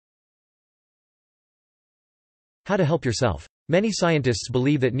How to help yourself. Many scientists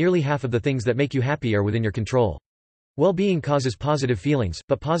believe that nearly half of the things that make you happy are within your control. Well-being causes positive feelings,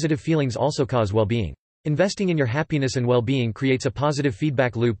 but positive feelings also cause well-being. Investing in your happiness and well-being creates a positive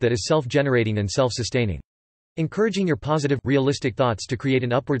feedback loop that is self-generating and self-sustaining. Encouraging your positive, realistic thoughts to create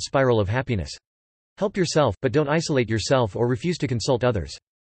an upward spiral of happiness. Help yourself, but don't isolate yourself or refuse to consult others.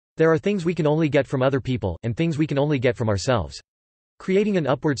 There are things we can only get from other people, and things we can only get from ourselves. Creating an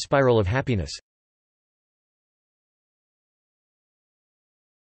upward spiral of happiness.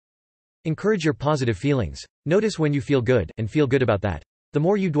 Encourage your positive feelings. Notice when you feel good, and feel good about that. The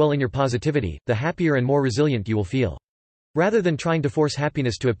more you dwell in your positivity, the happier and more resilient you will feel. Rather than trying to force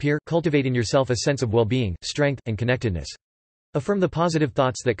happiness to appear, cultivate in yourself a sense of well-being, strength, and connectedness. Affirm the positive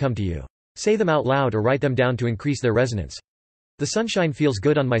thoughts that come to you. Say them out loud or write them down to increase their resonance. The sunshine feels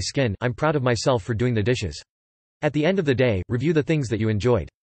good on my skin, I'm proud of myself for doing the dishes. At the end of the day, review the things that you enjoyed.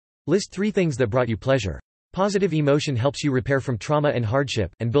 List 3 things that brought you pleasure. Positive emotion helps you repair from trauma and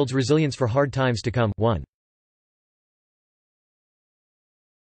hardship, and builds resilience for hard times to come. 1.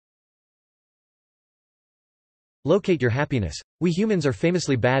 Locate your happiness. We humans are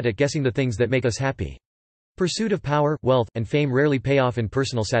famously bad at guessing the things that make us happy. Pursuit of power, wealth, and fame rarely pay off in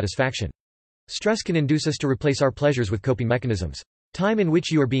personal satisfaction. Stress can induce us to replace our pleasures with coping mechanisms. Time in which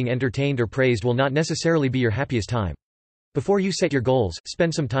you are being entertained or praised will not necessarily be your happiest time. Before you set your goals,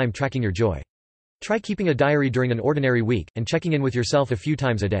 spend some time tracking your joy. Try keeping a diary during an ordinary week, and checking in with yourself a few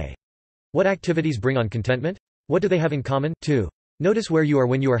times a day. What activities bring on contentment? What do they have in common? 2. Notice where you are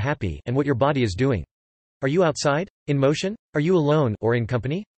when you are happy, and what your body is doing. Are you outside? In motion? Are you alone, or in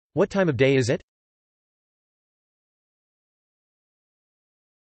company? What time of day is it?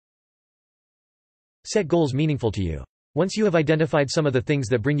 Set goals meaningful to you. Once you have identified some of the things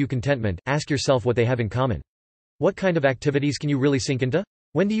that bring you contentment, ask yourself what they have in common. What kind of activities can you really sink into?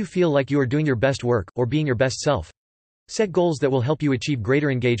 When do you feel like you are doing your best work, or being your best self? Set goals that will help you achieve greater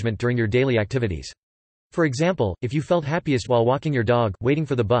engagement during your daily activities. For example, if you felt happiest while walking your dog, waiting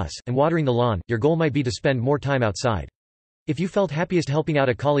for the bus, and watering the lawn, your goal might be to spend more time outside. If you felt happiest helping out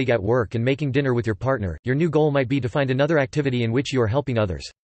a colleague at work and making dinner with your partner, your new goal might be to find another activity in which you are helping others.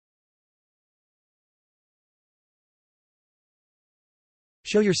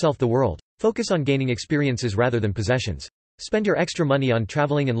 Show yourself the world. Focus on gaining experiences rather than possessions. Spend your extra money on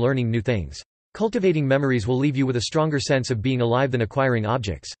traveling and learning new things. Cultivating memories will leave you with a stronger sense of being alive than acquiring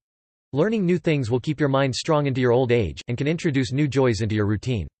objects. Learning new things will keep your mind strong into your old age, and can introduce new joys into your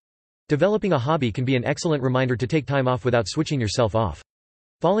routine. Developing a hobby can be an excellent reminder to take time off without switching yourself off.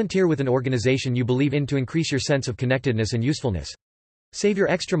 Volunteer with an organization you believe in to increase your sense of connectedness and usefulness. Save your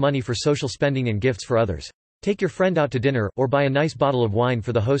extra money for social spending and gifts for others. Take your friend out to dinner, or buy a nice bottle of wine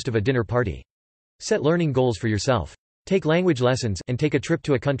for the host of a dinner party. Set learning goals for yourself. Take language lessons, and take a trip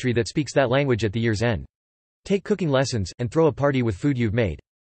to a country that speaks that language at the year's end. Take cooking lessons, and throw a party with food you've made.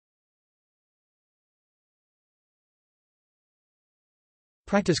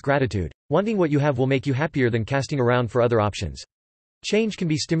 Practice gratitude. Wanting what you have will make you happier than casting around for other options. Change can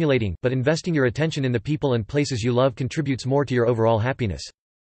be stimulating, but investing your attention in the people and places you love contributes more to your overall happiness.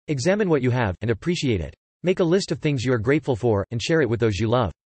 Examine what you have, and appreciate it. Make a list of things you are grateful for, and share it with those you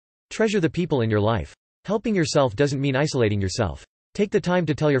love. Treasure the people in your life. Helping yourself doesn't mean isolating yourself. Take the time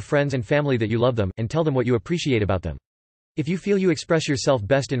to tell your friends and family that you love them, and tell them what you appreciate about them. If you feel you express yourself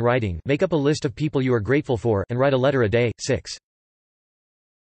best in writing, make up a list of people you are grateful for, and write a letter a day. 6.